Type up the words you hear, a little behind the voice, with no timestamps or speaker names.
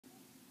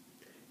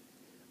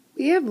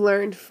We have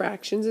learned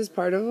fractions as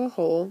part of a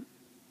whole,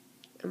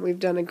 and we've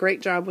done a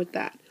great job with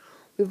that.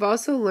 We've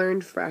also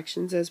learned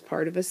fractions as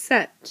part of a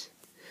set.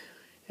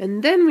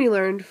 And then we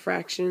learned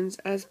fractions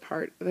as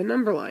part of a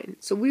number line.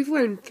 So we've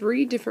learned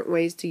 3 different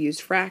ways to use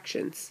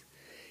fractions.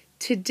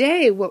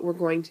 Today, what we're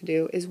going to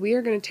do is we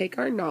are going to take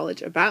our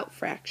knowledge about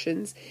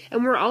fractions,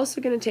 and we're also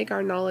going to take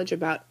our knowledge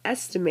about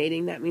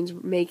estimating. That means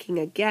making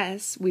a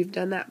guess. We've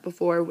done that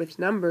before with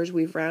numbers.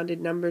 We've rounded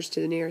numbers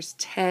to the nearest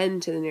 10,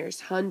 to the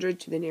nearest 100,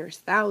 to the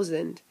nearest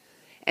 1,000.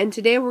 And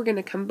today we're going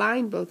to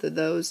combine both of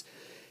those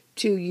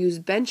to use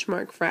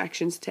benchmark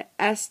fractions to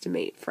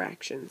estimate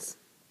fractions.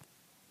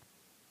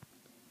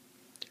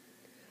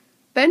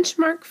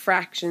 Benchmark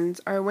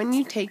fractions are when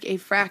you take a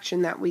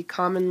fraction that we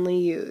commonly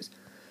use.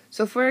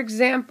 So for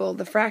example,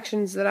 the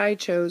fractions that I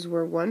chose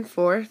were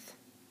 1/4,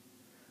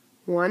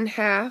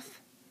 1/2,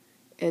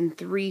 and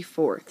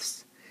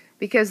 3/4,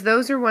 because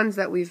those are ones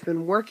that we've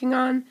been working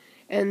on,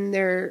 and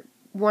they're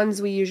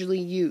ones we usually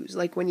use.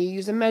 Like when you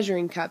use a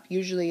measuring cup,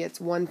 usually it's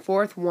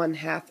 1/4,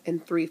 1/2,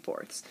 and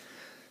 3/4.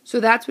 So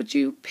that's what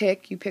you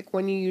pick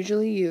one you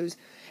usually use.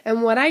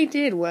 And what I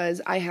did was,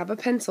 I have a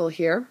pencil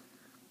here.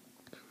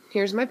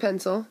 Here's my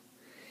pencil.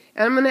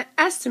 And I'm going to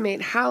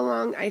estimate how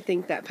long I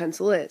think that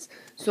pencil is.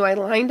 So I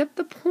lined up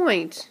the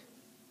point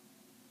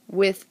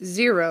with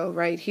 0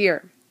 right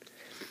here.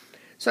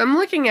 So I'm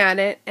looking at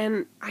it,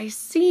 and I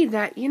see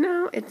that,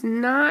 it's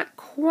not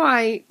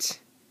quite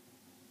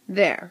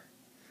there.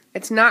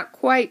 It's not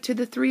quite to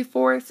the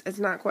 3/4, it's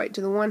not quite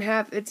to the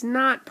 1/2, it's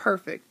not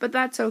perfect, but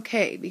that's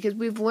okay, because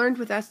we've learned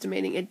with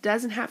estimating it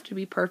doesn't have to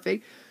be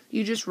perfect,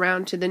 you just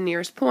round to the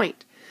nearest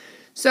point.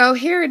 So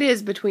here it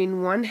is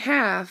between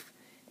 1/2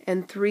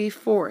 and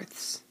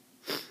 3/4.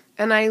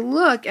 And I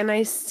look and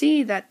I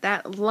see that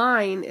that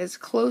line is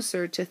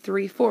closer to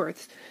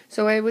 3/4.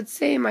 So I would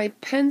say my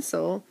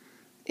pencil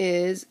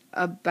is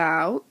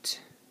about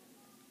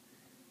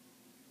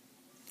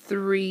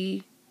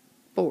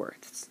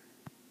 3/4.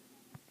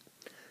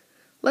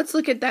 Let's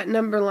look at that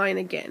number line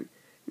again.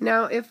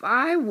 Now, if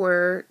I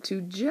were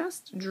to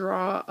just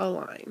draw a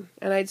line,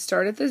 and I'd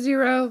start at the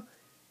 0,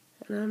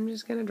 and I'm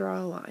just going to draw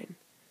a line.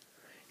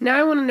 Now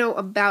I want to know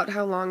about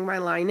how long my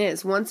line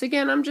is. Once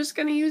again, I'm just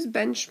going to use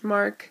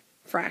benchmark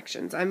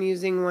fractions. I'm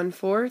using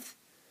 1/4,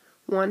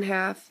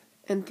 1/2,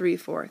 and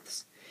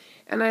 3/4.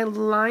 And I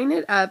line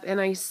it up,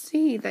 and I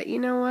see that,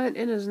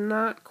 it is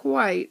not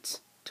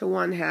quite to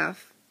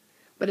 1/2,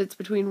 but it's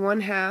between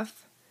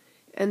 1/2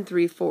 and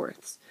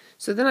 3/4.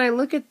 So then I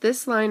look at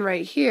this line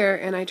right here,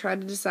 and I try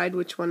to decide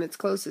which one it's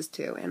closest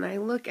to. And I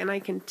look, and I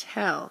can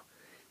tell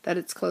that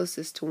it's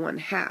closest to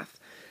 1/2.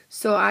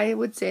 So I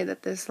would say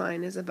that this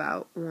line is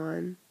about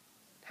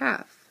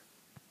 1/2.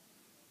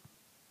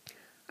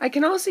 I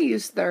can also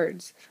use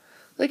thirds.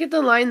 Look at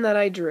the line that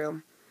I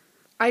drew.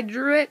 I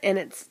drew it, and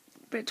it's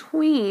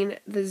between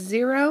the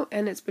 0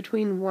 and it's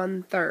between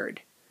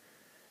 1/3.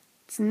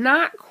 It's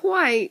not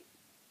quite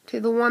to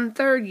the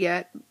 1/3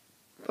 yet,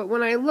 but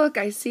when I look,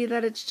 I see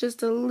that it's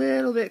just a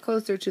little bit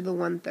closer to the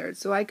 1/3.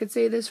 So I could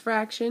say this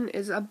fraction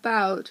is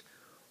about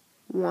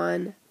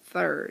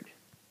 1/3.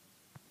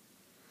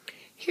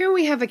 Here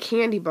we have a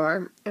candy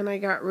bar, and I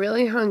got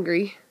really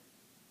hungry,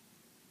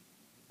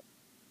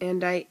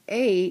 and I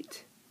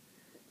ate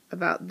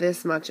about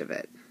this much of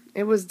it.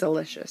 It was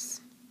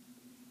delicious.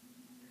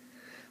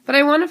 But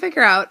I want to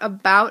figure out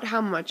about how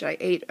much I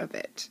ate of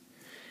it.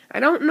 I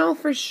don't know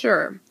for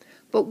sure,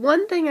 but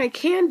one thing I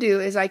can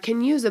do is I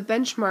can use a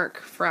benchmark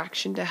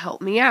fraction to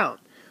help me out.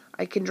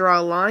 I can draw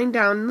a line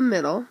down the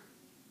middle,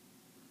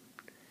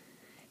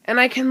 and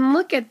I can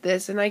look at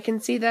this, and I can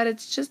see that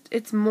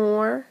it's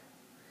more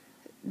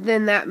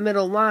than that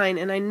middle line,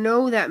 and I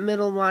know that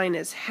middle line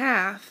is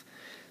half,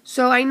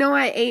 so I know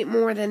I ate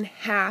more than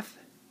half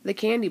the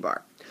candy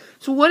bar.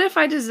 So what if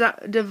I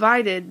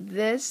divided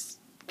this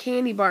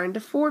candy bar into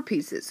 4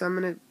 pieces? So I'm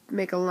going to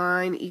make a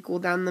line equal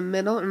down the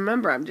middle, and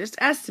remember, I'm just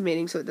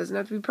estimating, so it doesn't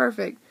have to be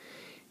perfect.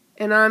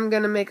 And I'm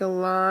going to make a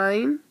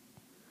line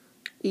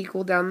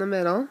equal down the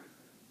middle,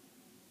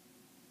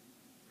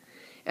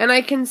 and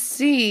I can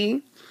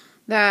see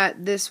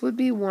that this would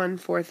be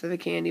 1/4 of the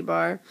candy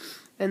bar,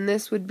 and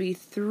this would be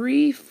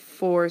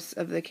 3/4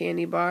 of the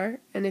candy bar.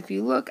 And if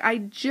you look, I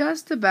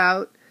just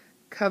about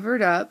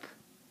covered up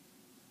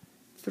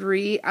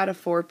 3 out of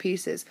 4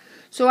 pieces.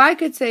 So I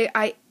could say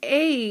I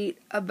ate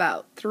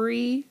about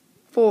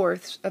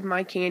 3/4 of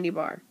my candy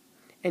bar,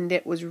 and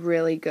it was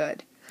really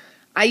good.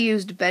 I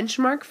used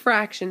benchmark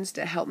fractions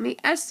to help me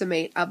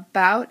estimate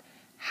about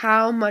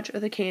how much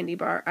of the candy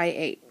bar I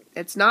ate.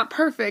 It's not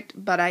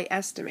perfect, but I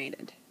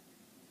estimated.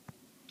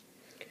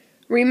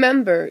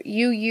 Remember,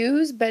 you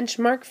use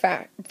benchmark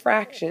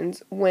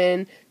fractions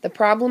when the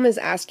problem is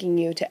asking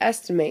you to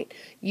estimate.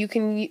 You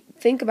can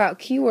think about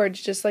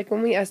keywords just like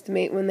when we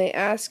estimate, when they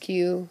ask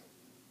you,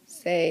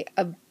 say,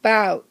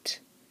 about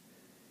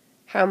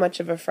how much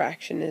of a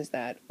fraction is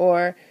that,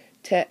 or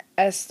to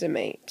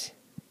estimate.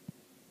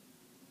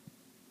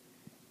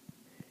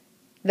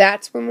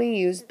 That's when we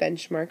use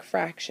benchmark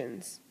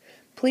fractions.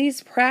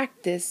 Please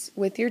practice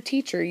with your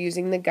teacher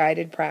using the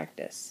guided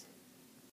practice.